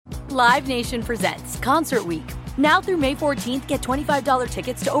Live Nation presents Concert Week. Now through May 14th, get $25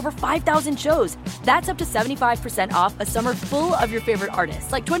 tickets to over 5,000 shows. That's up to 75% off a summer full of your favorite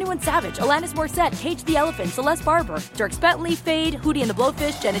artists like 21 Savage, Alanis Morissette, Cage the Elephant, Celeste Barber, Dierks Bentley, Fade, Hootie and the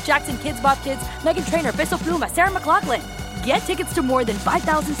Blowfish, Janet Jackson, Kidz Bop Kids, Meghan Trainor, Peso Pluma, Sarah McLachlan. Get tickets to more than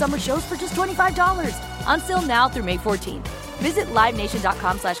 5,000 summer shows for just $25. Until now through May 14th. Visit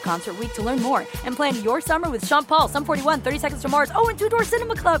LiveNation.com/Concert Week to learn more and plan your summer with Sean Paul, Sum 41, 30 Seconds to Mars, and Two Door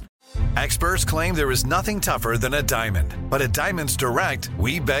Cinema Club. Experts claim there is nothing tougher than a diamond. But at Diamonds Direct,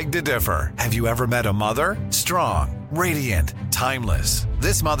 we beg to differ. Have you ever met a mother? Strong, radiant, timeless.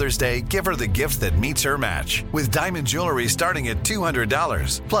 This Mother's Day, give her the gift that meets her match. With diamond jewelry starting at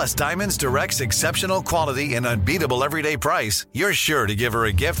 $200. Plus Diamonds Direct's exceptional quality and unbeatable everyday price, you're sure to give her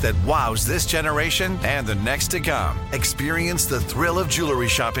a gift that wows this generation and the next to come. Experience the thrill of jewelry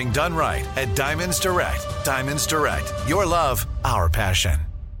shopping done right at Diamonds Direct. Diamonds Direct. Your love, our passion.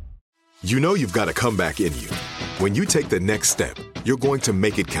 You know you've got a comeback in you. When you take the next step, you're going to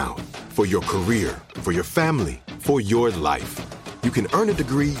make it count. For your career, for your family, for your life. You can earn a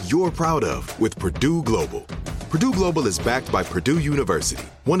degree you're proud of with Purdue Global. Purdue Global is backed by Purdue University,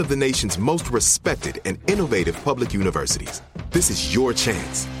 one of the nation's most respected and innovative public universities. This is your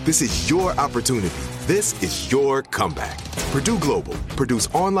chance. This is your opportunity. This is your comeback. Purdue Global, Purdue's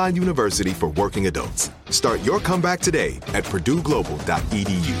online university for working adults. Start your comeback today at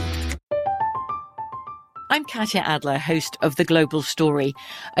purdueglobal.edu. I'm Katya Adler, host of The Global Story.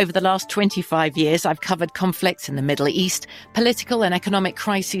 Over the last 25 years, I've covered conflicts in the Middle East, political and economic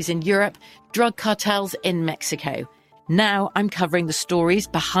crises in Europe, drug cartels in Mexico. Now I'm covering the stories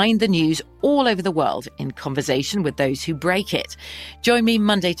behind the news all over the world in conversation with those who break it. Join me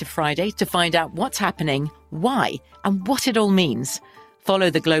Monday to Friday to find out what's happening, why, and what it all means. Follow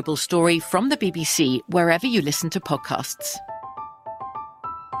The Global Story from the BBC wherever you listen to podcasts.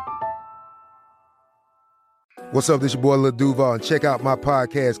 What's up, this your boy Lil Duval, and check out my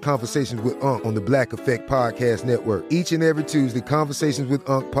podcast, Conversations with Unc, on the Black Effect Podcast Network. Each and every Tuesday, Conversations with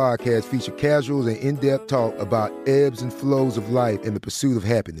Unc podcast feature casual and in-depth talk about ebbs and flows of life and the pursuit of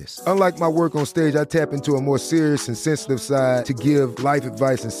happiness. Unlike my work on stage, I tap into a more serious and sensitive side to give life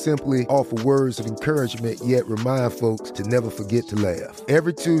advice and simply offer words of encouragement, yet remind folks to never forget to laugh.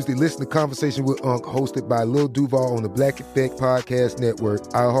 Every Tuesday, listen to Conversation with Unc, hosted by Lil Duval on the Black Effect Podcast Network,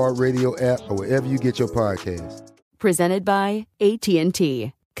 iHeartRadio app, or wherever you get your podcasts. Presented by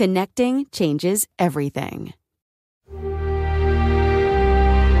AT&T. Connecting changes everything.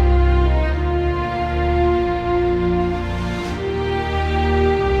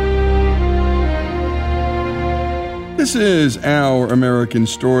 This is Our American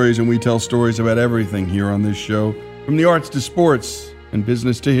Stories, and we tell stories about everything here on this show, from the arts to sports and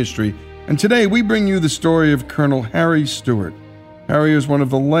business to history. And today we bring you the story of Colonel Harry Stewart. Harry is one of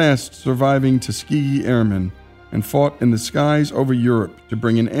the last surviving Tuskegee Airmen and fought in the skies over Europe to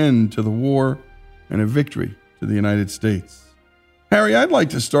bring an end to the war and a victory to the United States. Harry, I'd like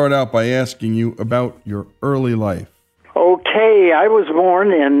to start out by asking you about your early life. Okay, I was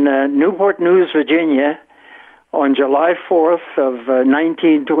born in Newport News, Virginia on July 4th of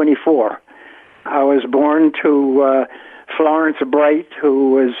 1924. I was born to Florence Bright,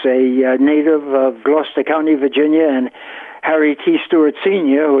 who was a native of Gloucester County, Virginia, and Harry T. Stewart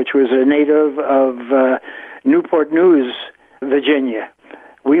Sr., which was a native of Newport News, Virginia.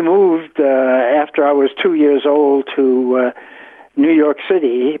 We moved after I was 2 years old to New York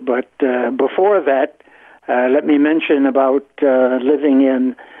City, but before that, let me mention about living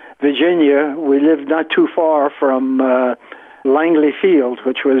in Virginia. We lived not too far from Langley Field,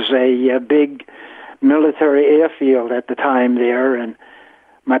 which was a big military airfield at the time there, and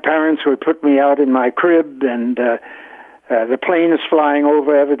my parents would put me out in my crib, and the planes flying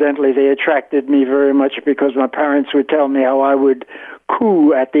over, evidently they attracted me very much because my parents would tell me how I would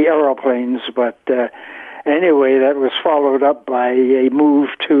coo at the aeroplanes. But anyway, that was followed up by a move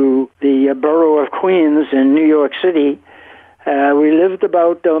to the borough of Queens in New York City. We lived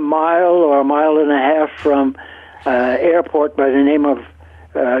about a mile or a mile and a half from airport by the name of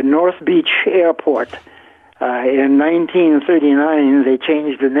North Beach Airport. In 1939, they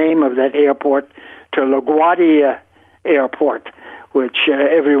changed the name of that airport to LaGuardia Airport, which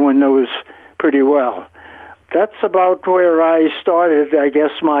everyone knows pretty well. That's about where I started. I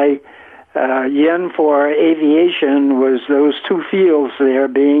guess my yen for aviation was those two fields there,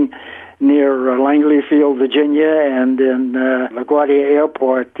 being near Langley Field, Virginia, and in LaGuardia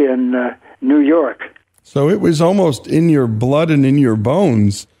Airport in New York. So it was almost in your blood and in your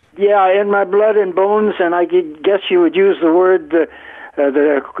bones. Yeah, in my blood and bones, and I guess you would use the word, the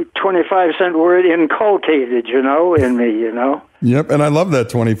 25-cent word, inculcated, in me, Yep, and I love that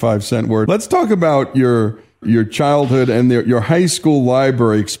 25-cent word. Let's talk about your childhood and your high school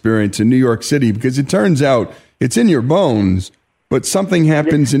library experience in New York City, because it turns out it's in your bones, but something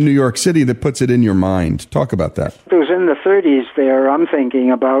happens in New York City that puts it in your mind. Talk about that. It was in the 30s there, I'm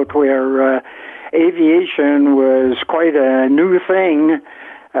thinking about, where aviation was quite a new thing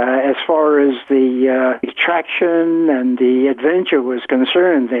as far as the attraction and the adventure was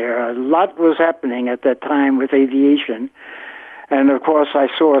concerned there. A lot was happening at that time with aviation. And, of course, I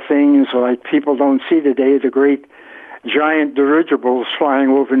saw things like people don't see today, the great giant dirigibles flying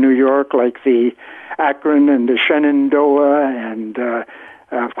over New York, like the Akron and the Shenandoah, and,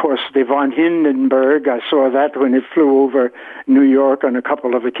 of course, the von Hindenburg. I saw that when it flew over New York on a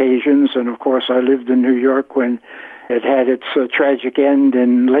couple of occasions. And, of course, I lived in New York when it had its tragic end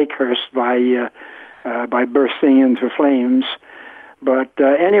in Lakehurst by bursting into flames. But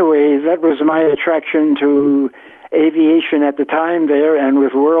anyway, that was my attraction to aviation at the time there. And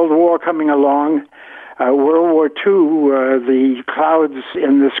with World War coming along, World War II, the clouds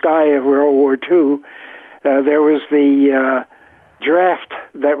in the sky of World War II, there was the draft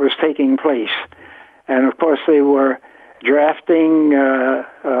that was taking place. And, of course, they were drafting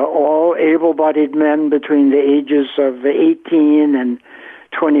all able-bodied men between the ages of 18 and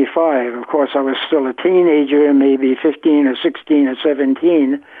 25. Of course, I was still a teenager, maybe 15 or 16 or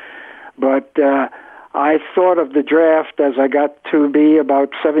 17, but I thought of the draft as I got to be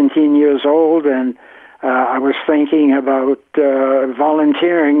about 17 years old, and I was thinking about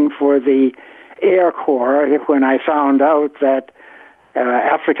volunteering for the Air Corps when I found out that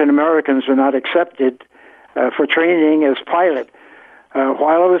African Americans were not accepted for training as pilot.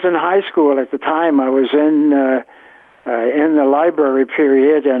 While I was in high school at the time, I was in the library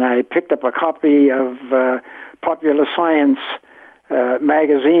period, and I picked up a copy of Popular Science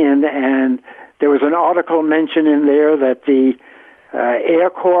magazine, and there was an article mentioned in there that the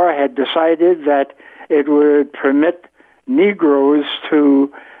Air Corps had decided that it would permit Negroes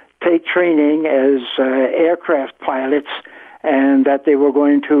to take training as aircraft pilots, and that they were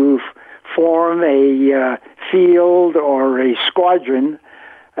going to form a field or a squadron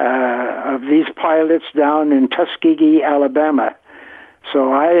of these pilots down in Tuskegee, Alabama.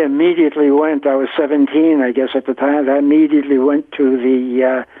 So I immediately went, I was 17, I guess, at the time. I immediately went to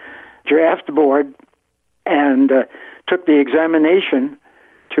the draft board and took the examination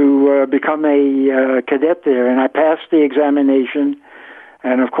to become a cadet there. And I passed the examination.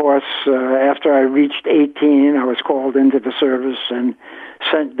 And, of course, after I reached 18, I was called into the service and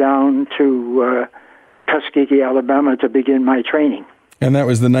sent down to Tuskegee, Alabama to begin my training. And that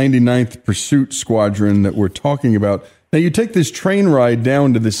was the 99th Pursuit Squadron that we're talking about. Now, you take this train ride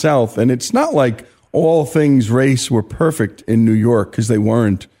down to the South, and it's not like all things race were perfect in New York, because they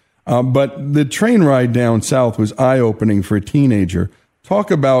weren't. But the train ride down South was eye-opening for a teenager.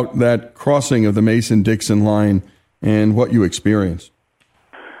 Talk about that crossing of the Mason-Dixon line and what you experienced.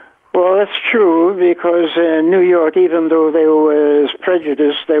 Well, that's true, because in New York, even though there was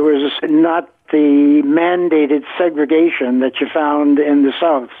prejudice, there was not the mandated segregation that you found in the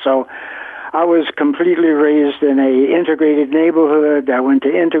South. So I was completely raised in a integrated neighborhood. I went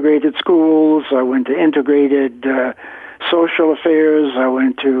to integrated schools. I went to integrated social affairs. I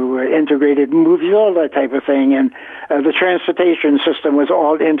went to integrated movies, all that type of thing. And the transportation system was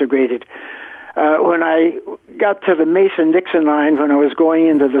all integrated. When I got to the Mason-Dixon line, when I was going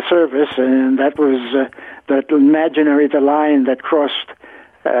into the service, and that was the line that crossed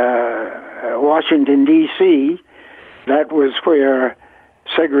Washington, D.C., that was where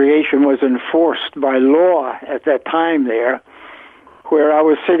segregation was enforced by law at that time there, where I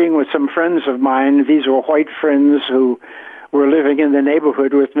was sitting with some friends of mine. These were white friends who were living in the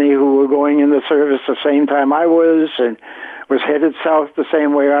neighborhood with me, who were going in the service the same time I was, and was headed south the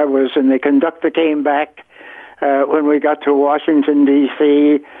same way I was. And the conductor came back when we got to Washington,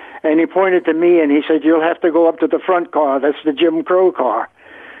 D.C., and he pointed to me and he said, "You'll have to go up to the front car. That's the Jim Crow car."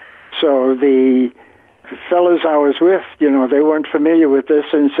 So the fellows I was with, they weren't familiar with this,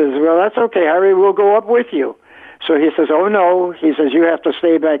 and says, "Well, that's okay, Harry, we'll go up with you." So he says, "Oh, no," he says, "you have to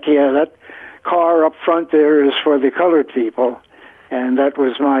stay back here. That car up front there is for the colored people." And that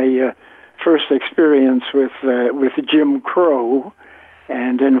was my first experience with Jim Crow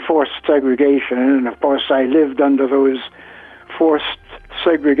and enforced segregation. And, of course, I lived under those forced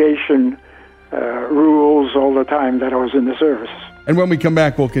segregation rules all the time that I was in the service. And when we come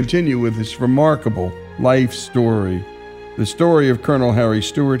back, we'll continue with this remarkable life story, the story of Colonel Harry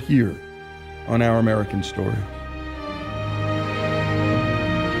Stewart, here on Our American Story.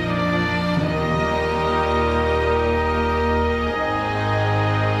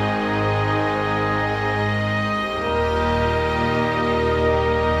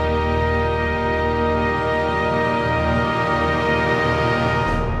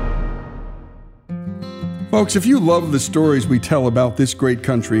 Folks, if you love the stories we tell about this great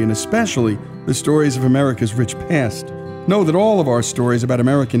country, and especially the stories of America's rich past, know that all of our stories about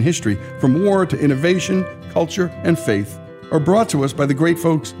American history, from war to innovation, culture, and faith, are brought to us by the great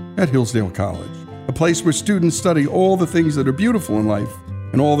folks at Hillsdale College, a place where students study all the things that are beautiful in life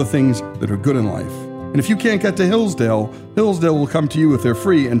and all the things that are good in life. And if you can't get to Hillsdale, Hillsdale will come to you with their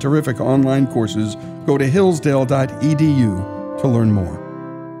free and terrific online courses. Go to hillsdale.edu to learn more.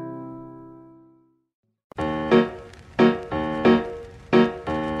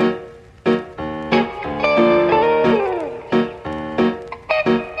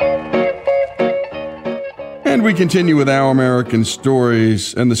 And we continue with Our American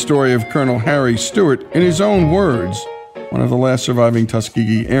Stories and the story of Colonel Harry Stewart, in his own words, one of the last surviving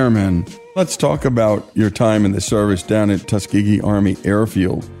Tuskegee Airmen. Let's talk about your time in the service down at Tuskegee Army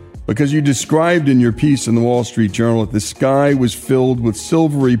Airfield, because you described in your piece in the Wall Street Journal that the sky was filled with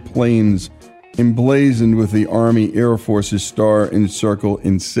silvery planes emblazoned with the Army Air Force's Star and Circle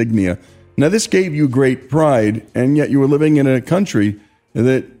insignia. Now, this gave you great pride, and yet you were living in a country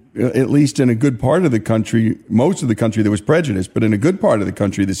that, at least in a good part of the country, most of the country, there was prejudice, but in a good part of the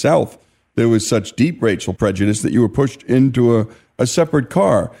country, the South, there was such deep racial prejudice that you were pushed into a separate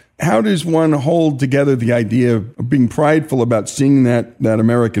car. How does one hold together the idea of being prideful about seeing that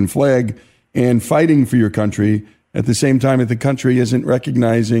American flag and fighting for your country at the same time that the country isn't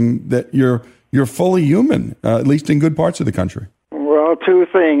recognizing that you're fully human, at least in good parts of the country? Well, two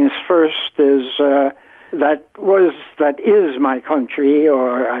things. First is that is my country,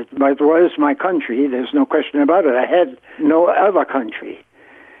 or it was my country. There's no question about it. I had no other country.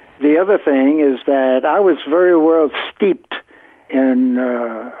 The other thing is that I was very well steeped in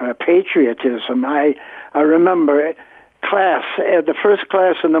patriotism. I remember the first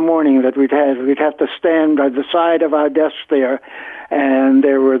class in the morning that we'd have to stand by the side of our desk there, and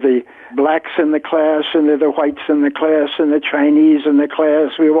there were the blacks in the class, and there were the whites in the class, and the Chinese in the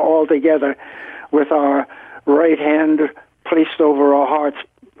class. We were all together with our right hand placed over our hearts,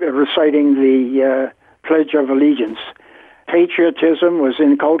 reciting the Pledge of Allegiance. Patriotism was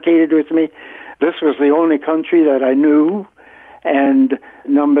inculcated with me. This was the only country that I knew. And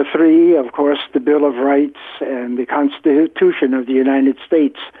number three, of course, the Bill of Rights and the Constitution of the United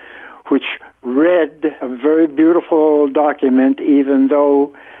States, which read a very beautiful document, even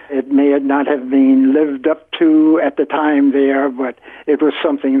though it may not have been lived up to at the time there, but it was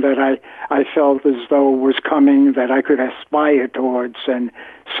something that I felt as though was coming, that I could aspire towards and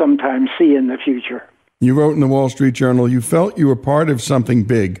sometimes see in the future. You wrote in the Wall Street Journal, you felt you were part of something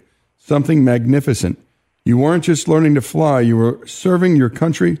big, something magnificent. You weren't just learning to fly, you were serving your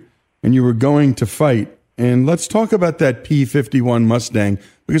country, and you were going to fight. And let's talk about that P-51 Mustang,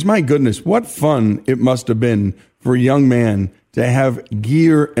 because my goodness, what fun it must have been for a young man to have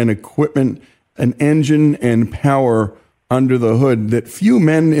gear and equipment, an engine and power under the hood that few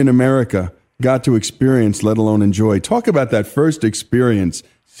men in America got to experience, let alone enjoy. Talk about that first experience,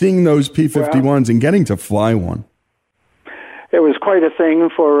 seeing those P-51s and getting to fly one. It was quite a thing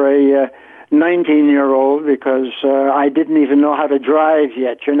for a 19-year-old, because I didn't even know how to drive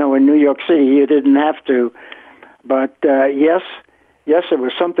yet. You know, in New York City, you didn't have to. But yes, it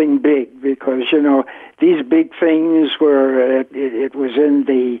was something big, because, you know, these big things were, it was in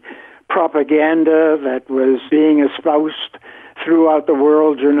the propaganda that was being espoused throughout the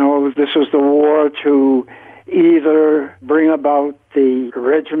world. You know, this was the war to either bring about the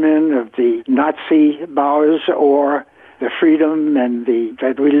regimen of the Nazi powers or the freedom and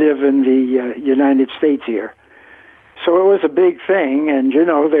that we live in the United States here. So it was a big thing, and, you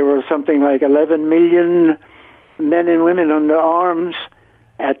know, there were something like 11 million men and women under arms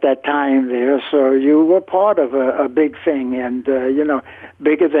at that time there, so you were part of a big thing, and, you know,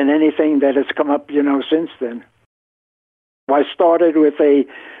 bigger than anything that has come up, you know, since then. I started with a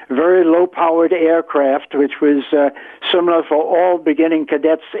very low-powered aircraft, which was similar for all beginning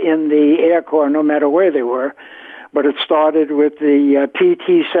cadets in the Air Corps, no matter where they were. But it started with the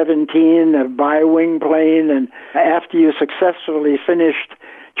PT-17, a bi-wing plane, and after you successfully finished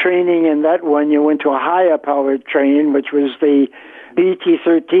training in that one, you went to a higher-powered train, which was the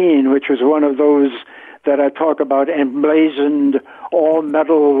BT-13, which was one of those that I talk about, emblazoned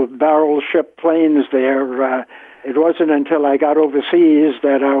all-metal barrel-ship planes there. It wasn't until I got overseas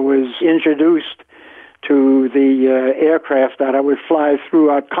that I was introduced to the aircraft that I would fly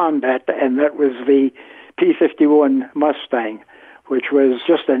throughout combat, and that was the P-51 Mustang, which was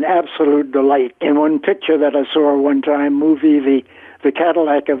just an absolute delight. In one picture that I saw one time, movie, the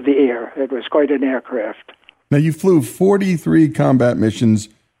Cadillac of the Air. It was quite an aircraft. Now, you flew 43 combat missions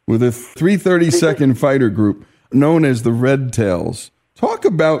with a 332nd Fighter Group known as the Red Tails. Talk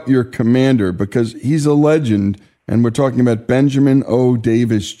about your commander, because he's a legend, and we're talking about Benjamin O.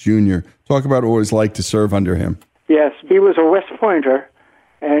 Davis, Jr. Talk about what it was like to serve under him. Yes, he was a West Pointer,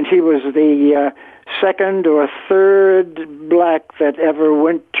 and he was the second or third black that ever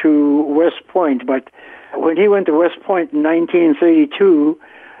went to West Point. But when he went to West Point in 1932,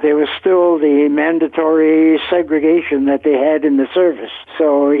 there was still the mandatory segregation that they had in the service.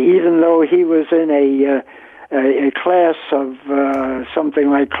 So even though he was in a class of something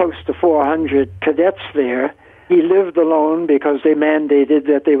like close to 400 cadets there, he lived alone because they mandated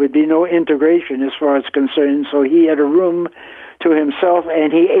that there would be no integration as far as concerned. So he had a room to himself,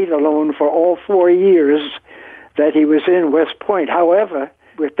 and he ate alone for all 4 years that he was in West Point. However,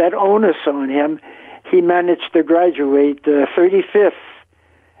 with that onus on him, he managed to graduate 35th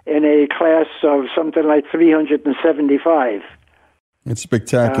in a class of something like 375. It's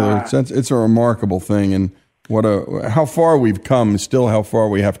spectacular. It's a remarkable thing, and how far we've come, still how far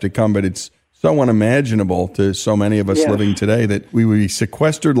we have to come, but it's so unimaginable to so many of us living today that we would be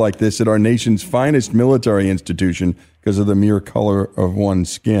sequestered like this at our nation's finest military institution because of the mere color of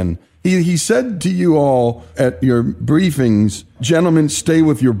one's skin. He said to you all at your briefings, "Gentlemen, stay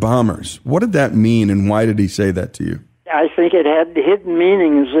with your bombers." What did that mean, and why did he say that to you? I think it had hidden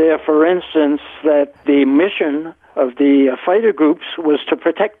meanings there. For instance, that the mission of the fighter groups was to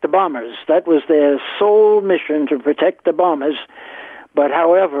protect the bombers. That was their sole mission, to protect the bombers. But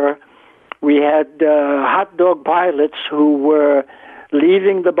however, we had hot dog pilots who were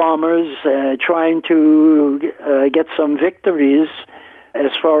leaving the bombers, trying to get some victories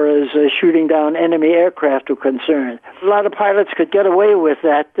as far as shooting down enemy aircraft were concerned. A lot of pilots could get away with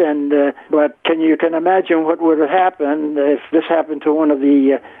that, but you can imagine what would have happened if this happened to one of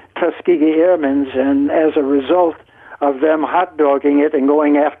the Tuskegee Airmen, and as a result of them hot-dogging it and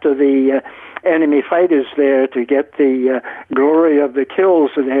going after the enemy fighters there to get the glory of the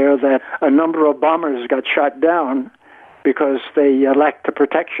kills there, that a number of bombers got shot down because they lacked the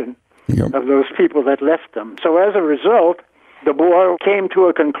protection of those people that left them. So as a result, the war came to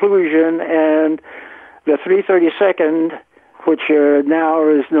a conclusion, and the 332nd, which now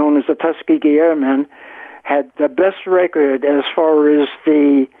is known as the Tuskegee Airmen, had the best record as far as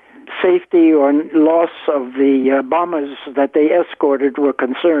the safety or loss of the bombers that they escorted were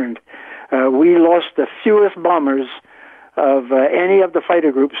concerned. We lost the fewest bombers of any of the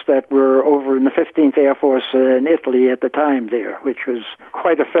fighter groups that were over in the 15th Air Force in Italy at the time there, which was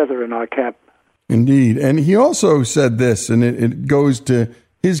quite a feather in our cap. Indeed. And he also said this, and it goes to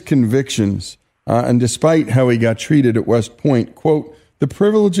his convictions. And despite how he got treated at West Point, quote, "The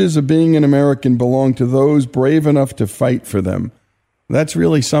privileges of being an American belong to those brave enough to fight for them." That's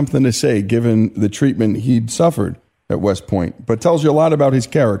really something to say, given the treatment he'd suffered at West Point, but tells you a lot about his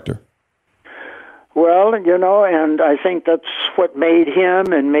character. Well, and I think that's what made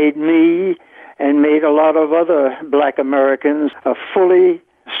him and made me and made a lot of other black Americans a fully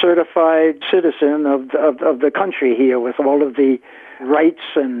certified citizen of the country here, with all of the rights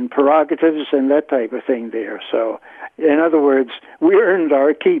and prerogatives and that type of thing there. So, in other words, we earned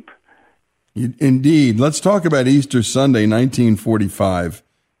our keep. Indeed. Let's talk about Easter Sunday, 1945,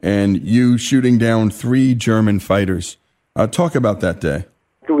 and you shooting down 3 German fighters. Talk about that day.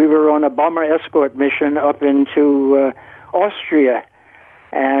 We were on a bomber escort mission up into Austria,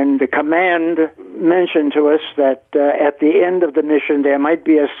 and the command mentioned to us that at the end of the mission there might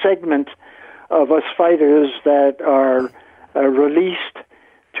be a segment of us fighters that are released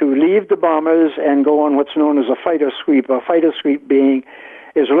to leave the bombers and go on what's known as a fighter sweep. A fighter sweep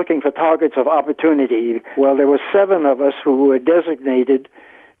is looking for targets of opportunity. Well, there were 7 of us who were designated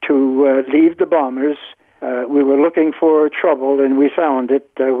to leave the bombers. We were looking for trouble, and we found it.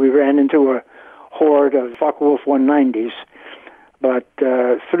 We ran into a horde of Focke-Wulf 190s. But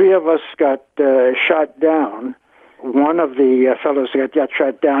 3 of us got shot down. One of the fellows that got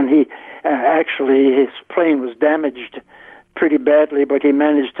shot down, his plane was damaged pretty badly, but he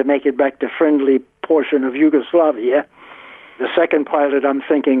managed to make it back to friendly portion of Yugoslavia. The second pilot I'm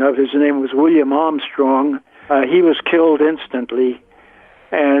thinking of, his name was William Armstrong. He was killed instantly.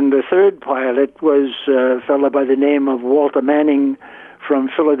 And the third pilot was a fellow by the name of Walter Manning from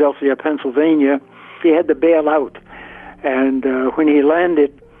Philadelphia, Pennsylvania. He had to bail out. And when he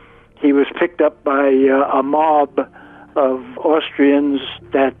landed, he was picked up by a mob of Austrians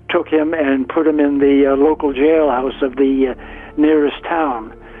that took him and put him in the local jailhouse of the nearest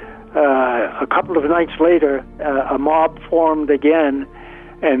town. A couple of nights later, a mob formed again,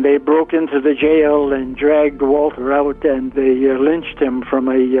 and they broke into the jail and dragged Walter out, and they lynched him from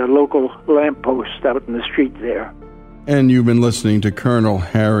a local lamppost out in the street there. And you've been listening to Colonel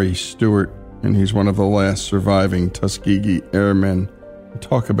Harry Stewart, and he's one of the last surviving Tuskegee Airmen.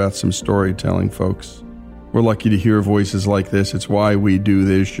 talk about some storytelling, folks. We're lucky to hear voices like this. It's why we do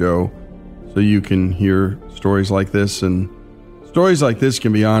this show, so you can hear stories like this, and stories like this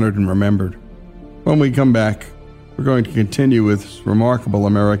can be honored and remembered. When we come back, we're going to continue with this remarkable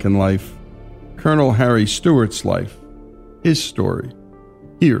American life, Colonel Harry Stewart's life, his story,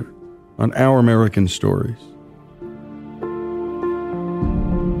 here on Our American Stories.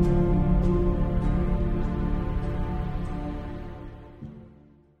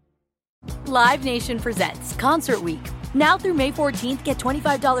 Live Nation presents Concert Week. Now through May 14th, get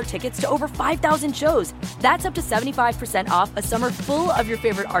 $25 tickets to over 5,000 shows. That's up to 75% off a summer full of your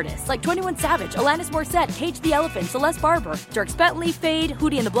favorite artists like 21 Savage, Alanis Morissette, Cage the Elephant, Celeste Barber, Dierks Bentley, Fade,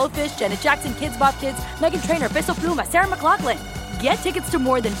 Hootie and the Blowfish, Janet Jackson, Kidz Bop Kids, Meghan Trainor, Peso Pluma, Sarah McLachlan. Get tickets to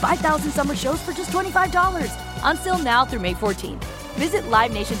more than 5,000 summer shows for just $25. Until now through May 14th. Visit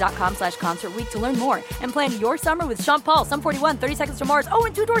LiveNation.com/Concert Week to learn more and plan your summer with Sean Paul, Sum 41, 30 Seconds to Mars,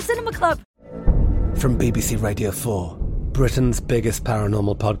 and Two Door Cinema Club. From BBC Radio 4, Britain's biggest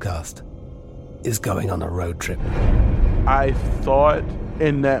paranormal podcast is going on a road trip. I thought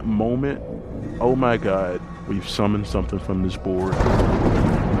in that moment, oh my God, we've summoned something from this board.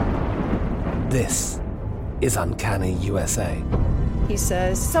 This is Uncanny USA. He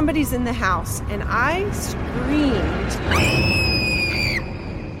says, somebody's in the house, and I screamed.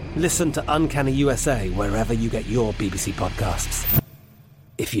 Listen to Uncanny USA wherever you get your BBC podcasts,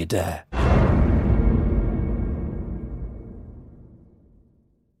 if you dare.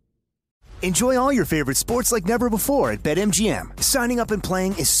 Enjoy all your favorite sports like never before at BetMGM. Signing up and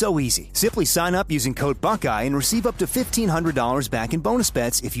playing is so easy. Simply sign up using code Buckeye and receive up to $1,500 back in bonus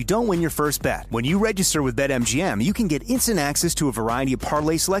bets if you don't win your first bet. When you register with BetMGM, you can get instant access to a variety of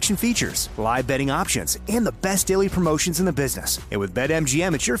parlay selection features, live betting options, and the best daily promotions in the business. And with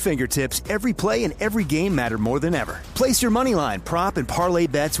BetMGM at your fingertips, every play and every game matter more than ever. Place your moneyline, prop, and parlay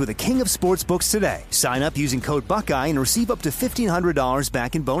bets with the king of sportsbooks today. Sign up using code Buckeye and receive up to $1,500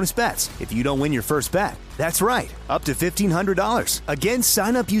 back in bonus bets if you don't win your first bet. That's right, up to $1,500. Again,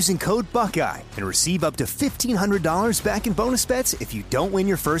 sign up using code Buckeye and receive up to $1,500 back in bonus bets if you don't win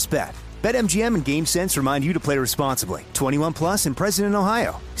your first bet. BetMGM and GameSense remind you to play responsibly. 21 plus and present in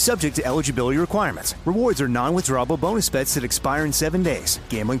Ohio. Subject to eligibility requirements. Rewards are non-withdrawable bonus bets that expire in 7 days.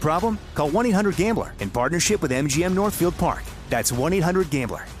 Gambling problem? Call 1-800-GAMBLER in partnership with MGM Northfield Park. That's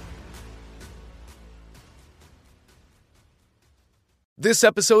 1-800-GAMBLER. This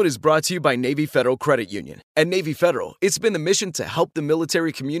episode is brought to you by Navy Federal Credit Union. At Navy Federal, it's been the mission to help the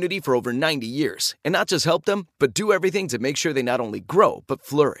military community for over 90 years. And not just help them, but do everything to make sure they not only grow, but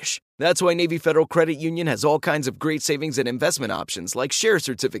flourish. That's why Navy Federal Credit Union has all kinds of great savings and investment options like share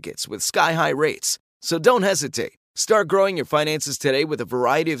certificates with sky-high rates. So don't hesitate. Start growing your finances today with a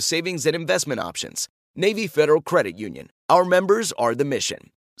variety of savings and investment options. Navy Federal Credit Union. Our members are the mission.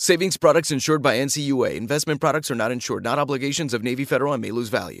 Savings products insured by NCUA. Investment products are not insured, not obligations of Navy Federal and may lose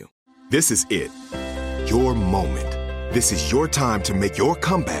value. This is it. Your moment. This is your time to make your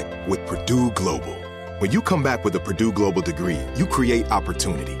comeback with Purdue Global. When you come back with a Purdue Global degree, you create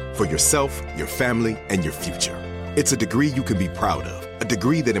opportunity for yourself, your family, and your future. It's a degree you can be proud of, a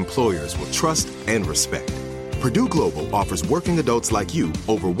degree that employers will trust and respect. Purdue Global offers working adults like you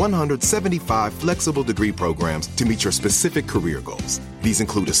over 175 flexible degree programs to meet your specific career goals. These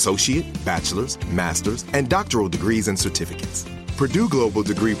include associate, bachelor's, master's, and doctoral degrees and certificates. Purdue Global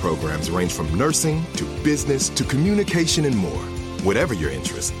degree programs range from nursing to business to communication and more. Whatever your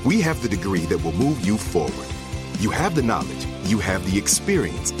interest, we have the degree that will move you forward. You have the knowledge, you have the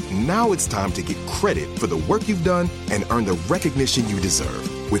experience. Now it's time to get credit for the work you've done and earn the recognition you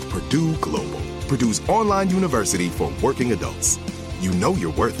deserve with Purdue Global. Purdue's online university for working adults. You know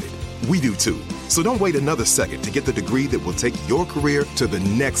you're worth it. We do too. So don't wait another second to get the degree that will take your career to the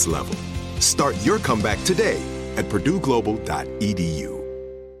next level. Start your comeback today at purdueglobal.edu.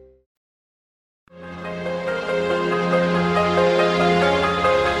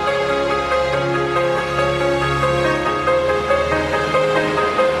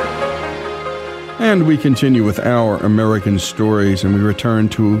 And we continue with Our American Stories, and we return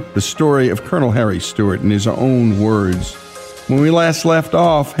to the story of Colonel Harry Stewart in his own words. When we last left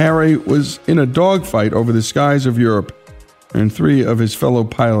off, Harry was in a dogfight over the skies of Europe, and 3 of his fellow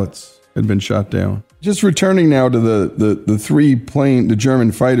pilots had been shot down. Just returning now to the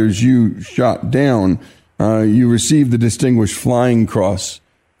German fighters you shot down, you received the Distinguished Flying Cross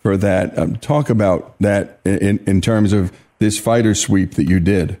for that. Talk about that in terms of this fighter sweep that you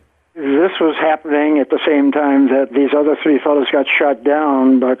did. This was happening at the same time that these other 3 fellows got shot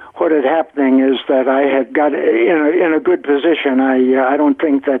down, but what had happening is that I had got in a good position. I don't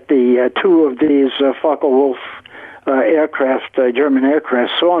think that the 2 of these Focke-Wulf German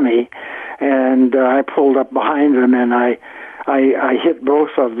aircraft saw me, and I pulled up behind them, and I hit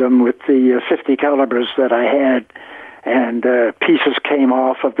both of them with the 50 calibers that I had, and pieces came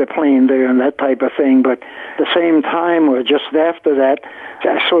off of the plane there and that type of thing. But at the same time, or just after that,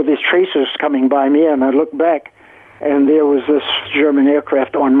 I saw these tracers coming by me, and I looked back, and there was this German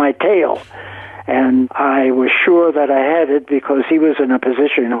aircraft on my tail. And I was sure that I had it because he was in a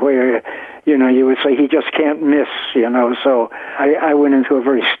position where, you would say he just can't miss, So I went into a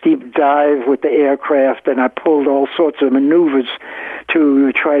very steep dive with the aircraft, and I pulled all sorts of maneuvers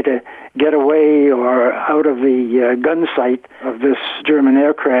to try to get away or out of the gun sight of this German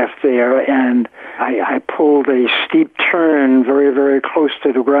aircraft there. And I pulled a steep turn very, very close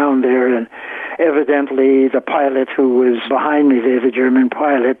to the ground there, and evidently the pilot who was behind me there, the German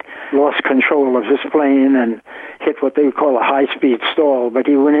pilot, lost control of his plane and hit what they would call a high-speed stall, but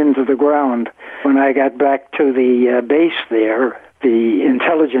he went into the ground. When I got back to the base there, the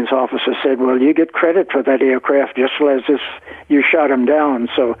intelligence officer said, well, you get credit for that aircraft just as if you shot him down.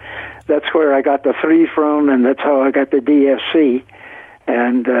 So that's where I got the 3 from, and that's how I got the DFC.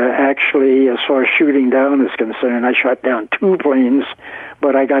 And actually, as far as shooting down is concerned, I shot down 2 planes,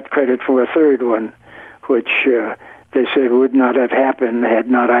 but I got credit for a 3rd one, which they said would not have happened had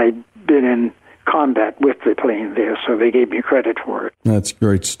not I been in combat with the plane there, so they gave me credit for it. That's a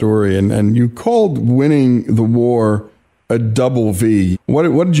great story. And you called winning the war a double V.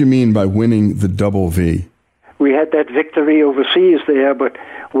 What did you mean by winning the double V? We had that victory overseas there, but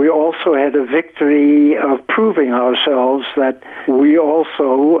we also had a victory of proving ourselves that we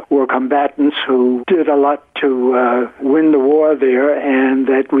also were combatants who did a lot to win the war there, and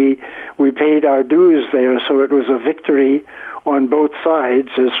that we paid our dues there. So it was a victory on both sides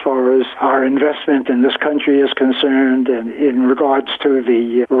as far as our investment in this country is concerned, and in regards to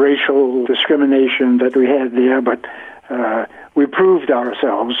the racial discrimination that we had there. But we proved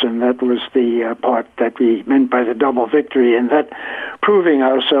ourselves, and that was the part that we meant by the double victory. And that proving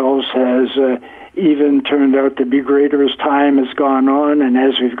ourselves has even turned out to be greater as time has gone on, and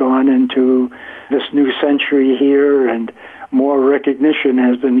as we've gone into this new century here, and more recognition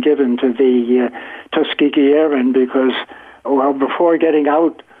has been given to the Tuskegee Airmen, because, well, before getting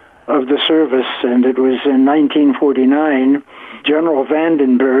out of the service, and it was in 1949, General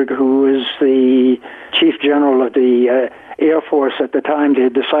Vandenberg, who was the chief general of the Air Force at the time, they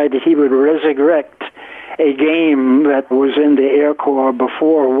decided he would resurrect a game that was in the Air Corps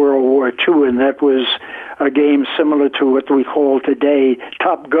before World War II, and that was a game similar to what we call today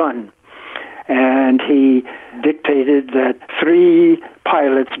Top Gun. And he dictated that 3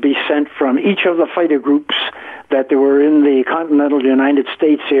 pilots be sent from each of the fighter groups that they were in the continental United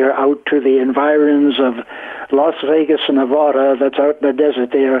States here out to the environs of Las Vegas, Nevada, that's out in the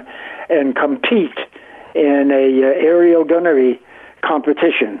desert there, and compete in a aerial gunnery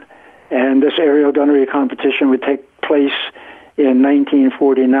competition. And this aerial gunnery competition would take place in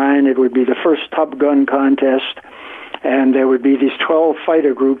 1949. It would be the first Top Gun contest, and there would be these 12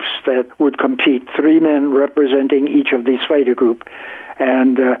 fighter groups that would compete, 3 men representing each of these fighter groups.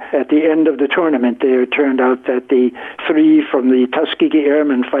 And at the end of the tournament there, it turned out that the 3 from the Tuskegee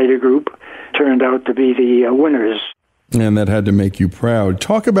Airmen fighter group turned out to be the winners. And that had to make you proud.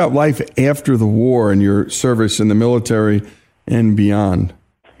 Talk about life after the war and your service in the military and beyond.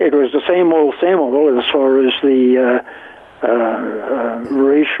 It was the same old as far as the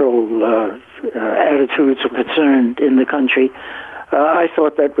racial attitudes are concerned in the country. I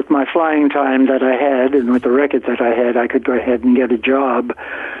thought that with my flying time that I had and with the record that I had, I could go ahead and get a job,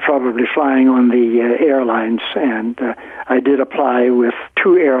 probably flying on the airlines. And I did apply with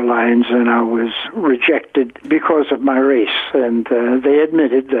 2 airlines, and I was rejected because of my race. And they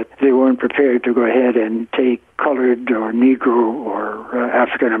admitted that they weren't prepared to go ahead and take colored or Negro or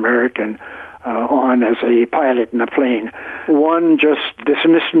African American on as a pilot in a plane. One just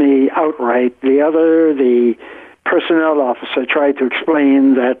dismissed me outright. The other, the personnel officer, tried to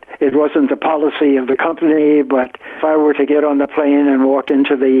explain that it wasn't the policy of the company, but if I were to get on the plane and walk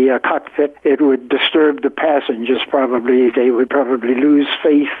into the cockpit, it would disturb the passengers probably. They would probably lose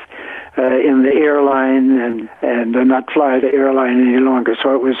faith in the airline and not fly the airline any longer.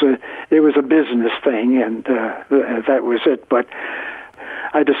 So it was a business thing, and that was it. But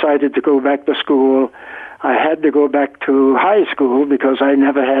I decided to go back to school. I had to go back to high school because I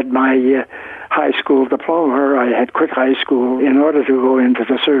never had my high school diploma. I had quit high school in order to go into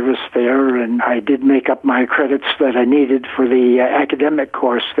the service there, and I did make up my credits that I needed for the academic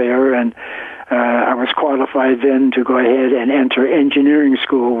course there, and I was qualified then to go ahead and enter engineering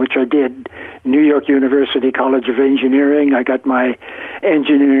school, which I did. New York University College of Engineering. I got my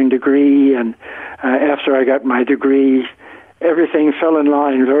engineering degree, and after I got my degree, everything fell in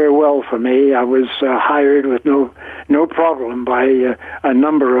line very well for me. I was hired with no problem by a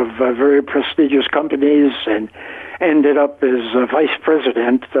number of very prestigious companies, and ended up as vice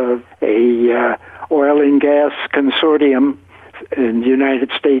president of a oil and gas consortium in the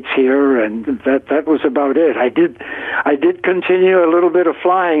United States here, and that was about it. I did continue a little bit of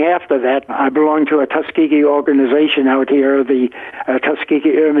flying after that. I belonged to a Tuskegee organization out here, the Tuskegee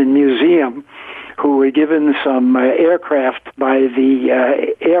Airmen Museum, who were given some aircraft by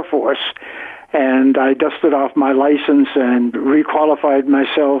the Air Force, and I dusted off my license and requalified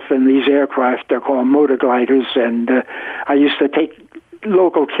myself in these aircraft. They're called motor gliders, and I used to take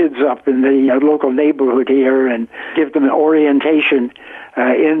local kids up in the local neighborhood here and give them an orientation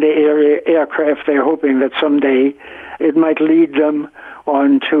in the aircraft. They're hoping that someday it might lead them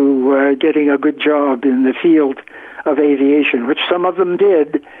on to getting a good job in the field of aviation, which some of them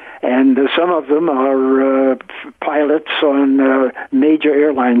did, and some of them are pilots on major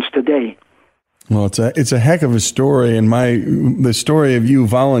airlines today. Well, it's a heck of a story, and the story of you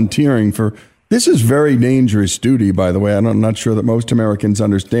volunteering for. This is very dangerous duty, by the way. I'm not sure that most Americans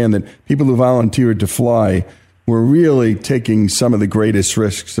understand that people who volunteered to fly were really taking some of the greatest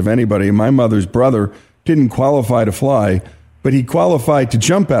risks of anybody. My mother's brother didn't qualify to fly, but he qualified to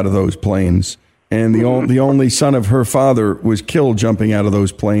jump out of those planes. And the only son of her father was killed jumping out of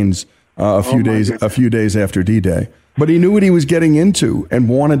those planes a few days after D-Day. But he knew what he was getting into and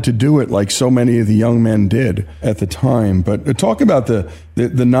wanted to do it like so many of the young men did at the time. But talk about the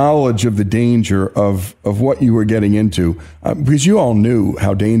knowledge of the danger of what you were getting into, because you all knew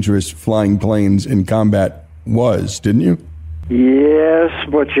how dangerous flying planes in combat was, didn't you? Yes,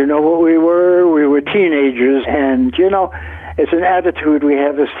 but you know what we were? We were teenagers, and it's an attitude we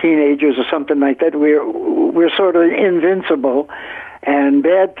have as teenagers or something like that. We're sort of invincible. And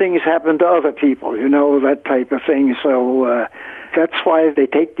bad things happen to other people, that type of thing. So that's why they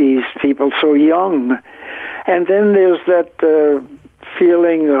take these people so young. And then there's that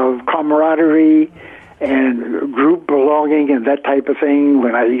feeling of camaraderie and group belonging and that type of thing.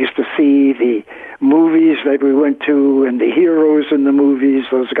 When I used to see the movies that we went to and the heroes in the movies,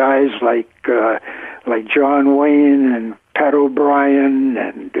 those guys like John Wayne and Pat O'Brien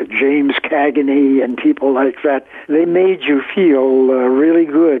and James Cagney and people like that, they made you feel really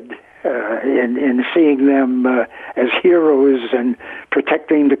good in seeing them as heroes and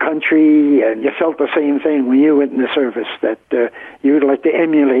protecting the country. And you felt the same thing when you went in the service, that you would like to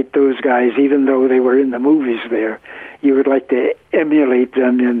emulate those guys, even though they were in the movies there. You would like to emulate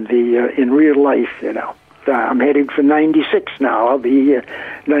them in real life, I'm heading for 96 now. I'll be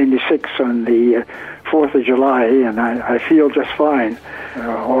 96 on the 4th of July, and I feel just fine.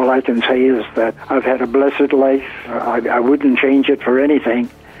 All I can say is that I've had a blessed life. I wouldn't change it for anything,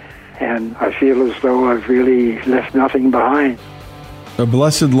 and I feel as though I've really left nothing behind. A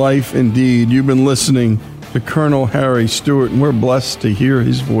blessed life indeed. You've been listening to Colonel Harry Stewart, and we're blessed to hear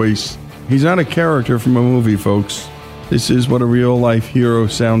his voice. He's not a character from a movie, folks. This is what a real-life hero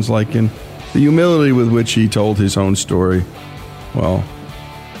sounds like, and the humility with which he told his own story. Well,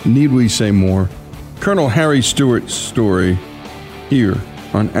 need we say more? Colonel Harry Stewart's story here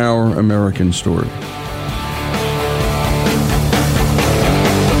on Our American Story.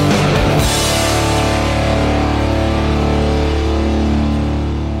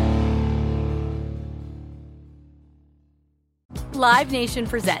 Live Nation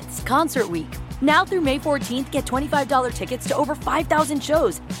presents Concert Week. Now through May 14th, get $25 tickets to over 5,000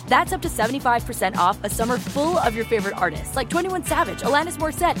 shows. That's up to 75% off a summer full of your favorite artists like 21 Savage, Alanis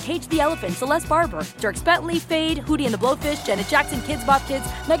Morissette, Cage the Elephant, Celeste Barber, Dierks Bentley, Fade, Hootie and the Blowfish, Janet Jackson, Kids Bop Kids,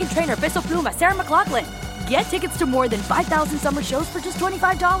 Meghan Trainor, Bissell Pluma, Sarah McLachlan. Get tickets to more than 5,000 summer shows for just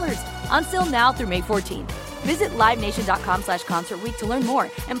 $25. On sale now through May 14th. Visit LiveNation.com/Concert Week to learn more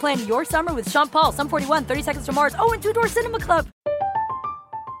and plan your summer with Sean Paul, Sum 41, 30 Seconds to Mars, and Two Door Cinema Club.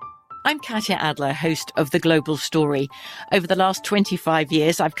 I'm Katya Adler, host of The Global Story. Over the last 25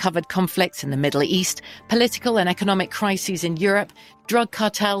 years, I've covered conflicts in the Middle East, political and economic crises in Europe, drug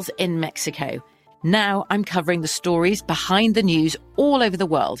cartels in Mexico. Now I'm covering the stories behind the news all over the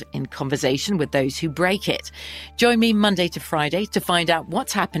world in conversation with those who break it. Join me Monday to Friday to find out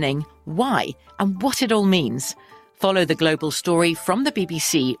what's happening, why, and what it all means. Follow The Global Story from the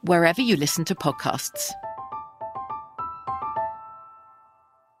BBC wherever you listen to podcasts.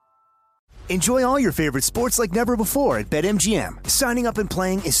 Enjoy all your favorite sports like never before at BetMGM. Signing up and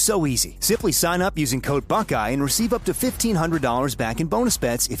playing is so easy. Simply sign up using code Buckeye and receive up to $1,500 back in bonus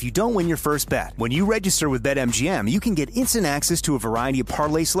bets if you don't win your first bet. When you register with BetMGM, you can get instant access to a variety of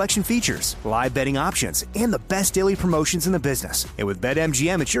parlay selection features, live betting options, and the best daily promotions in the business. And with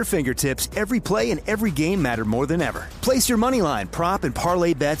BetMGM at your fingertips, every play and every game matter more than ever. Place your moneyline, prop, and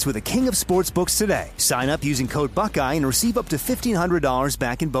parlay bets with the king of sportsbooks today. Sign up using code Buckeye and receive up to $1,500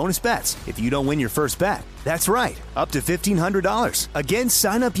 back in bonus bets if you don't win your first bet. That's right, up to $1,500. Again,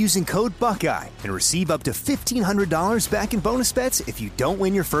 sign up using code Buckeye and receive up to $1,500 back in bonus bets if you don't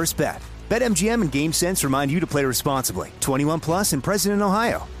win your first bet. BetMGM and GameSense remind you to play responsibly. 21 plus and present in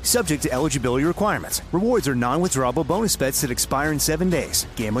Ohio. Subject to eligibility requirements. Rewards are non-withdrawable bonus bets that expire in 7 days.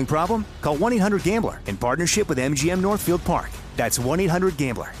 Gambling problem? Call 1-800-GAMBLER in partnership with MGM Northfield Park. That's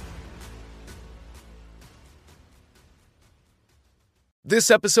 1-800-GAMBLER.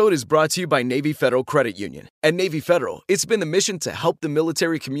 This episode is brought to you by Navy Federal Credit Union. At Navy Federal, it's been the mission to help the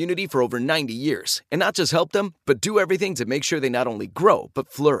military community for over 90 years. And not just help them, but do everything to make sure they not only grow, but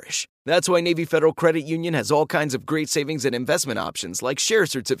flourish. That's why Navy Federal Credit Union has all kinds of great savings and investment options like share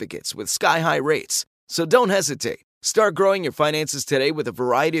certificates with sky-high rates. So don't hesitate. Start growing your finances today with a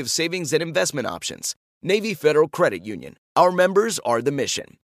variety of savings and investment options. Navy Federal Credit Union. Our members are the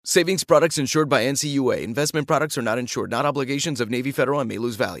mission. Savings products insured by NCUA. Investment products are not insured, not obligations of Navy Federal and may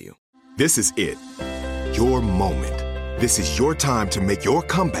lose value. This is it. Your moment. This is your time to make your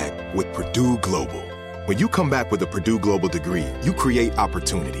comeback with Purdue Global. When you come back with a Purdue Global degree, you create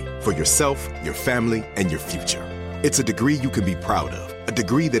opportunity for yourself, your family, and your future. It's a degree you can be proud of, a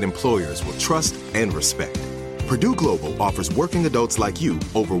degree that employers will trust and respect. Purdue Global offers working adults like you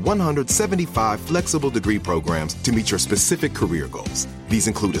over 175 flexible degree programs to meet your specific career goals. These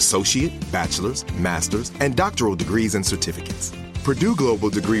include associate, bachelor's, master's, and doctoral degrees and certificates. Purdue Global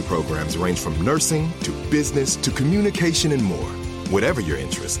degree programs range from nursing to business to communication and more. Whatever your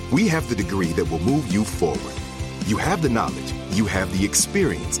interest, we have the degree that will move you forward. You have the knowledge, you have the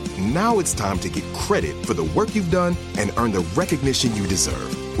experience. Now it's time to get credit for the work you've done and earn the recognition you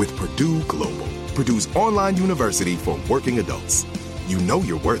deserve with Purdue Global, Purdue's online university for working adults. You know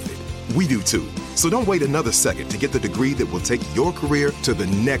you're worth it. We do too. So don't wait another second to get the degree that will take your career to the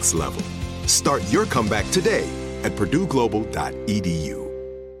next level. Start your comeback today at purdueglobal.edu.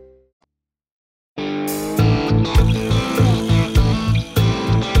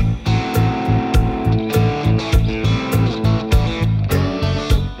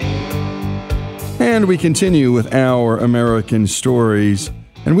 And we continue with our American stories.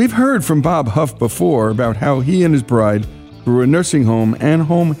 And we've heard from Bob Huff before about how he and his bride grew a nursing home and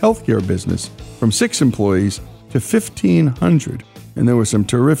home healthcare business from 6 employees to 1,500. And there were some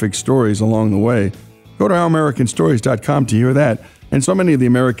terrific stories along the way. Go to ouramericanstories.com to hear that and so many of the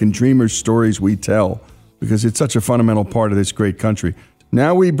American dreamers' stories we tell, because it's such a fundamental part of this great country.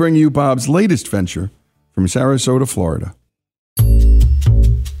 Now we bring you Bob's latest venture from Sarasota, Florida.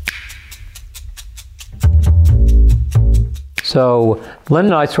 So Lynn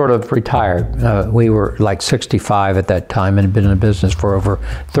and I sort of retired. We were like 65 at that time and had been in business for over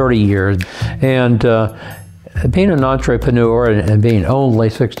 30 years. And being an entrepreneur and being only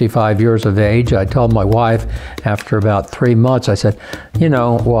 65 years of age, I told my wife after about 3 months, I said, you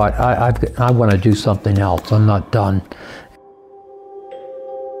know what, I want to do something else. I'm not done.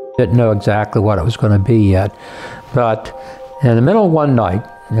 Didn't know exactly what it was going to be yet. But in the middle of one night,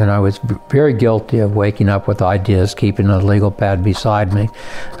 and I was very guilty of waking up with ideas, keeping a legal pad beside me.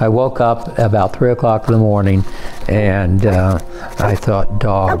 I woke up about 3 o'clock in the morning and I thought,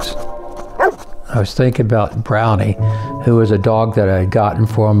 dogs. I was thinking about Brownie, who was a dog that I had gotten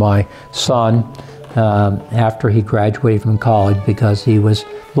for my son after he graduated from college because he was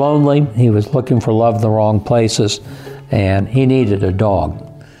lonely, he was looking for love in the wrong places, and he needed a dog.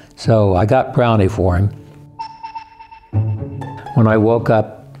 So I got Brownie for him. When I woke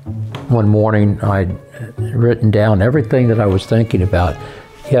up one morning, I'd written down everything that I was thinking about.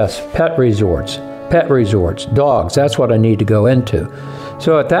 Yes, pet resorts, dogs, that's what I need to go into.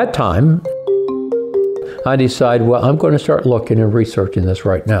 So at that time, I decided, well, I'm going to start looking and researching this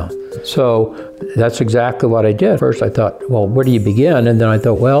right now. So that's exactly what I did. First I thought, well, where do you begin? And then I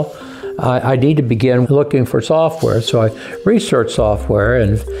thought, well, I need to begin looking for software. So I researched software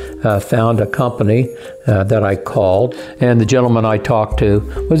and found a company that I called. And the gentleman I talked to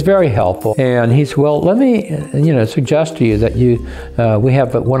was very helpful. And he said, well, let me suggest to you that we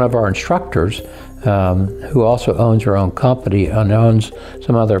have one of our instructors who also owns her own company and owns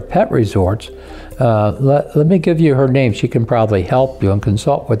some other pet resorts. Let me give you her name. She can probably help you and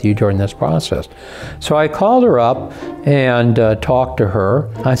consult with you during this process. So I called her up and talked to her.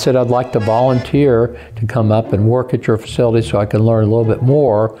 I said, I'd like to volunteer to come up and work at your facility so I can learn a little bit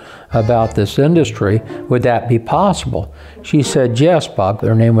more about this industry. Would that be possible? She said, yes, Bob.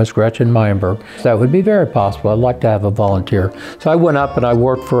 Her name was Gretchen Meinberg. That would be very possible. I'd like to have a volunteer. So I went up and I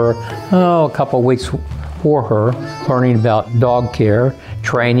worked for a couple of weeks for her, learning about dog care,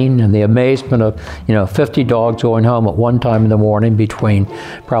 training, and the amazement of 50 dogs going home at one time in the morning between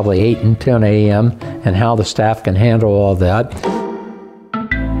probably 8 and 10 a.m. and how the staff can handle all that.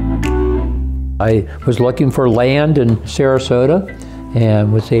 I was looking for land in Sarasota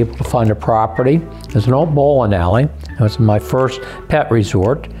and was able to find a property. There's an old bowling alley. It was my first pet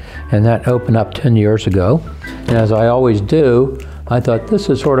resort, and that opened up 10 years ago. And as I always do, I thought, this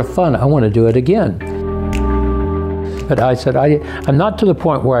is sort of fun. I want to do it again. But I said, I'm not to the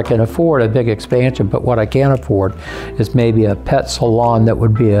point where I can afford a big expansion, but what I can afford is maybe a pet salon that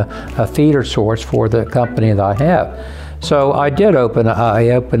would be a feeder source for the company that I have. So I did open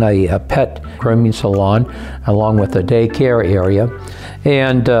a pet grooming salon along with a daycare area,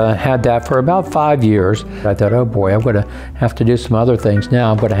 and had that for about 5 years. I thought, oh boy, I'm going to have to do some other things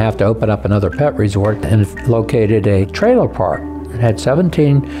now. I'm going to have to open up another pet resort, and located a trailer park. It had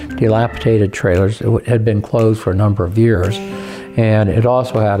 17 dilapidated trailers. It had been closed for a number of years. And it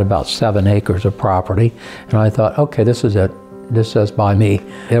also had about 7 acres of property. And I thought, okay, this is it. This is by me.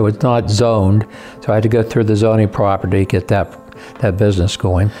 It was not zoned, so I had to go through the zoning property to get that business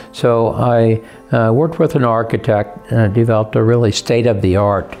going. So I worked with an architect and developed a really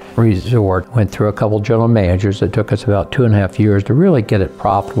state-of-the-art resort. Went through a couple general managers. It took us about 2.5 years to really get it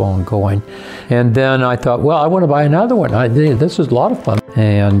profitable and going. And then I thought, well, I want to buy another one. This is a lot of fun.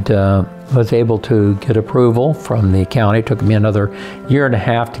 And was able to get approval from the county. It took me another 1.5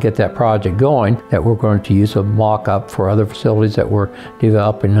 years to get that project going, that we're going to use a mock-up for other facilities that we're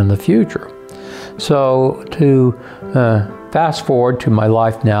developing in the future. So to fast forward to my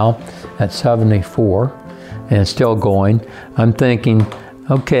life now at 74 and still going, I'm thinking,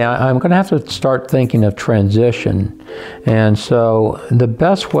 okay, I'm going to have to start thinking of transition. And so the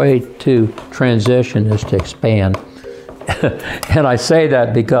best way to transition is to expand. And I say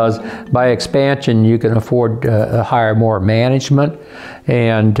that because by expansion you can afford to hire more management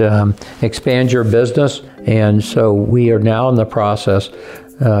and expand your business. And so we are now in the process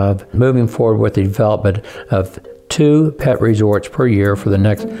of moving forward with the development of 2 pet resorts per year for the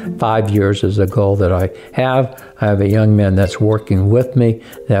next 5 years is the goal that I have. I have a young man that's working with me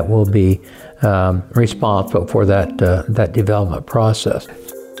that will be responsible for that development process.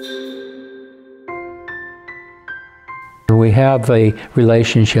 We have a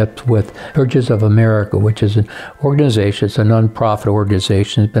relationship with Bridges of America, which is an organization. It's a nonprofit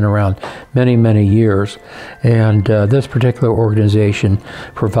organization. It's been around many, many years. And this particular organization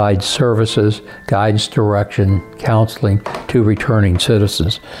provides services, guidance, direction, counseling to returning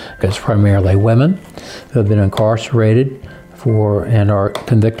citizens. It's primarily women who have been incarcerated and are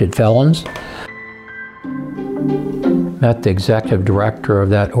convicted felons. Met the executive director of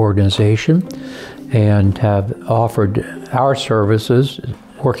that organization and have offered our services,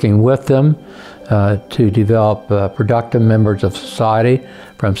 working with them to develop productive members of society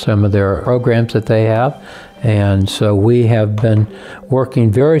from some of their programs that they have. And so we have been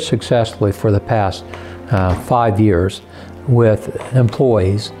working very successfully for the past 5 years with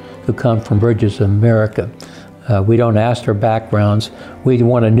employees who come from Bridges of America. We don't ask their backgrounds. We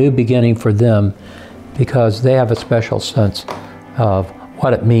want a new beginning for them because they have a special sense of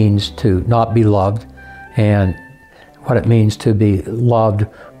what it means to not be loved and what it means to be loved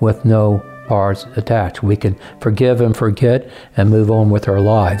with no bars attached. We can forgive and forget and move on with our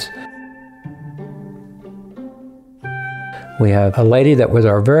lives. We have a lady that was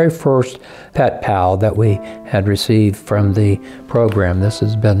our very first pet pal that we had received from the program. This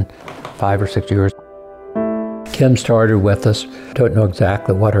has been 5 or 6 years. Kim started with us. Don't know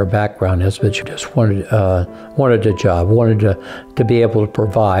exactly what her background is, but she just wanted a job, wanted to be able to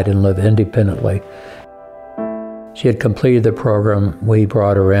provide and live independently. She had completed the program. We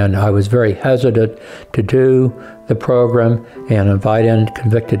brought her in. I was very hesitant to do the program and invite in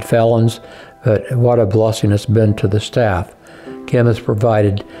convicted felons, but what a blessing it's been to the staff. Kim has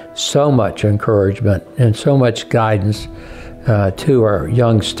provided so much encouragement and so much guidance to our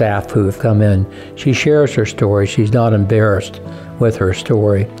young staff who have come in. She shares her story. She's not embarrassed with her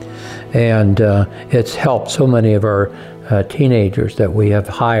story. And it's helped so many of our teenagers that we have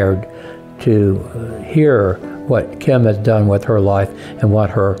hired to hear what Kim has done with her life and what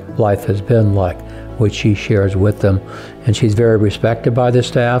her life has been like, which she shares with them. And she's very respected by the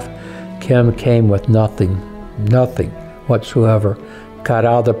staff. Kim came with nothing whatsoever, got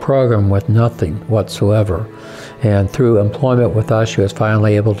out of the program with nothing whatsoever. And through employment with us, she was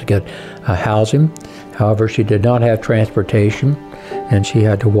finally able to get housing. However, she did not have transportation, and she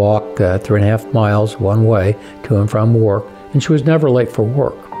had to walk 3.5 miles one way to and from work, and she was never late for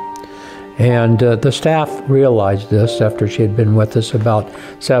work. And the staff realized this after she had been with us about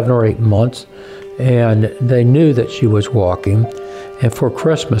 7 or 8 months, and they knew that she was walking. And for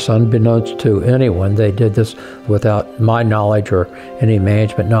Christmas, unbeknownst to anyone, they did this without my knowledge or any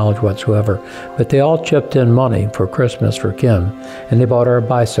management knowledge whatsoever, but they all chipped in money for Christmas for Kim, and they bought her a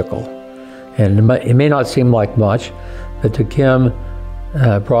bicycle. And it may not seem like much, but to Kim,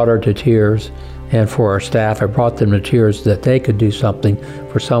 brought her to tears, and for our staff, it brought them to tears that they could do something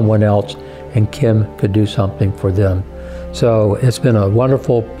for someone else, and Kim could do something for them. So it's been a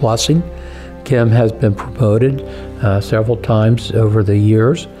wonderful blessing. Kim has been promoted several times over the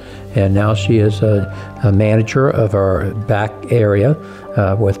years, and now she is a manager of our back area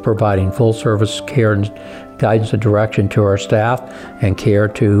with providing full service care and guidance and direction to our staff and care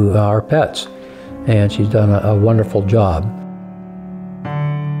to our pets. And she's done a wonderful job.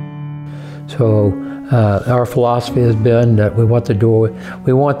 So our philosophy has been that we want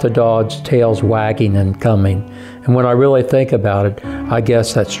the dog's tails wagging and coming. And when I really think about it, I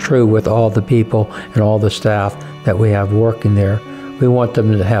guess that's true with all the people and all the staff that we have working there. We want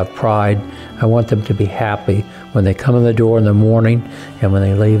them to have pride. I want them to be happy when they come in the door in the morning and when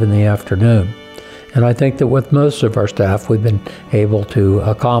they leave in the afternoon. And I think that with most of our staff, we've been able to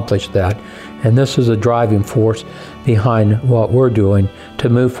accomplish that. And this is a driving force behind what we're doing to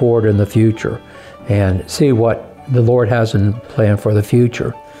move forward in the future and see what the Lord has in plan for the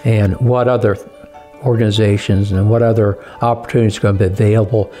future and what other organizations and what other opportunities are going to be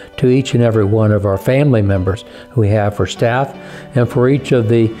available to each and every one of our family members who we have for staff and for each of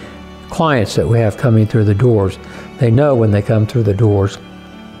the clients that we have coming through the doors. They know when they come through the doors,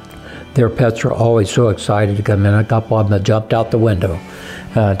 their pets are always so excited to come in. I got one that jumped out the window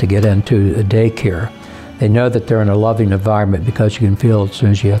to get into a daycare. They know that they're in a loving environment because you can feel it as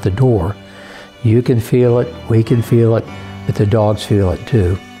soon as you hit the door. You can feel it, we can feel it, but the dogs feel it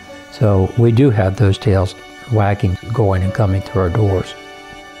too. So we do have those tails wagging, going and coming through our doors.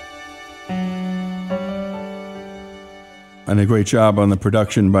 And a great job on the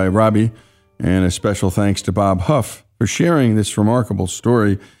production by Robbie, and a special thanks to Bob Huff for sharing this remarkable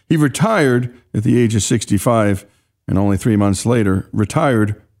story. He retired at the age of 65, and only 3 months later,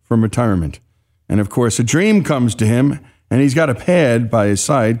 retired from retirement. And of course, a dream comes to him, and he's got a pad by his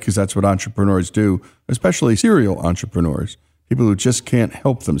side, because that's what entrepreneurs do, especially serial entrepreneurs, people who just can't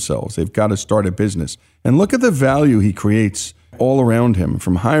help themselves. They've got to start a business. And look at the value he creates all around him,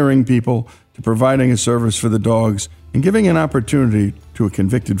 from hiring people to providing a service for the dogs and giving an opportunity to a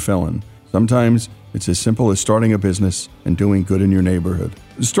convicted felon. Sometimes it's as simple as starting a business and doing good in your neighborhood.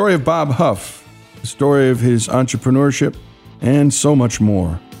 The story of Bob Huff, the story of his entrepreneurship, and so much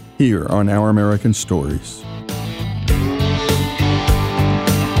more, here on Our American Stories.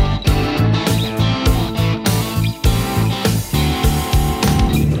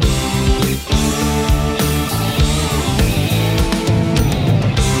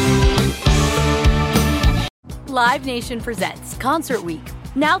 Live Nation presents Concert Week.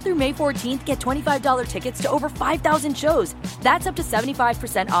 Now through May 14th, get $25 tickets to over 5,000 shows. That's up to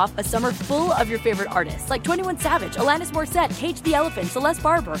 75% off a summer full of your favorite artists like 21 Savage, Alanis Morissette, Cage the Elephant, Celeste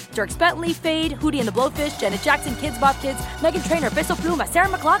Barber, Dierks Bentley, Fade, Hootie and the Blowfish, Janet Jackson, Kidz Bop Kids, Meghan Trainor, Peso Pluma, Sarah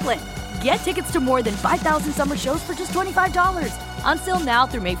McLachlan. Get tickets to more than 5,000 summer shows for just $25. Until now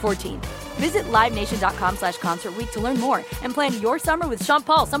through May 14th. Visit LiveNation.com/Concert Week to learn more and plan your summer with Sean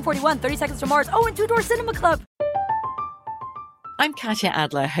Paul, Sum 41, 30 Seconds to Mars, and Two Door Cinema Club. I'm Katya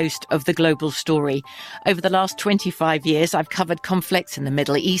Adler, host of The Global Story. Over the last 25 years, I've covered conflicts in the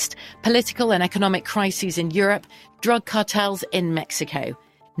Middle East, political and economic crises in Europe, drug cartels in Mexico.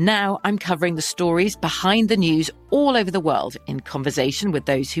 Now I'm covering the stories behind the news all over the world in conversation with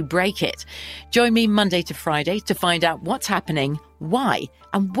those who break it. Join me Monday to Friday to find out what's happening, why,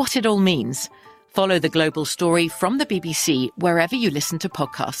 and what it all means. Follow The Global Story from the BBC wherever you listen to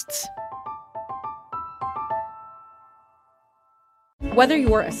podcasts. Whether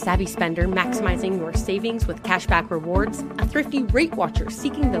you're a savvy spender maximizing your savings with cashback rewards, a thrifty rate watcher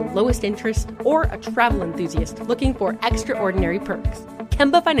seeking the lowest interest, or a travel enthusiast looking for extraordinary perks,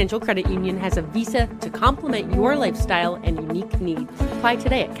 Kemba Financial Credit Union has a visa to complement your lifestyle and unique needs. Apply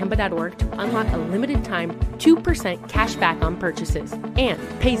today at Kemba.org to unlock a limited-time 2% cash back on purchases and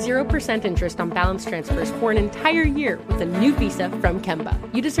pay 0% interest on balance transfers for an entire year with a new visa from Kemba.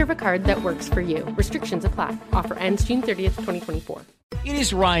 You deserve a card that works for you. Restrictions apply. Offer ends June 30th, 2024. It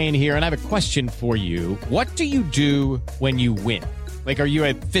is Ryan here, and I have a question for you. What do you do when you win? Like, are you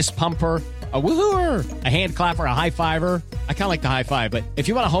a fist pumper, a woo-hooer, a hand clapper, a high-fiver? I kind of like the high-five, but if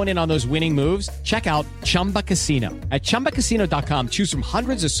you want to hone in on those winning moves, check out Chumba Casino. At ChumbaCasino.com, choose from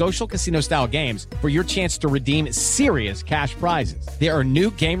hundreds of social casino-style games for your chance to redeem serious cash prizes. There are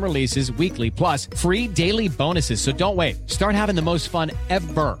new game releases weekly, plus free daily bonuses, so don't wait. Start having the most fun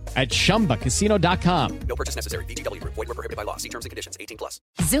ever at ChumbaCasino.com. No purchase necessary. VGW. Void where prohibited by law. See terms and conditions. 18+.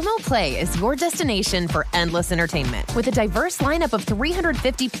 Xumo Play is your destination for endless entertainment. With a diverse lineup of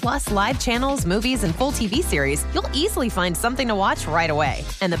 350-plus live channels, movies, and full TV series, you'll easily find something to watch right away.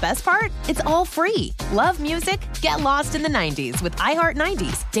 And the best part? It's all free. Love music? Get lost in the 90s with iHeart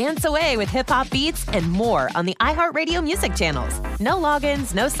 90s, dance away with hip-hop beats, and more on the iHeartRadio music channels. No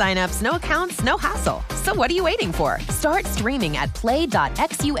logins, no signups, no accounts, no hassle. So what are you waiting for? Start streaming at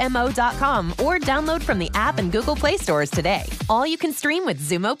play.xumo.com or download from the app and Google Play stores today. All you can stream with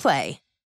Xumo Play.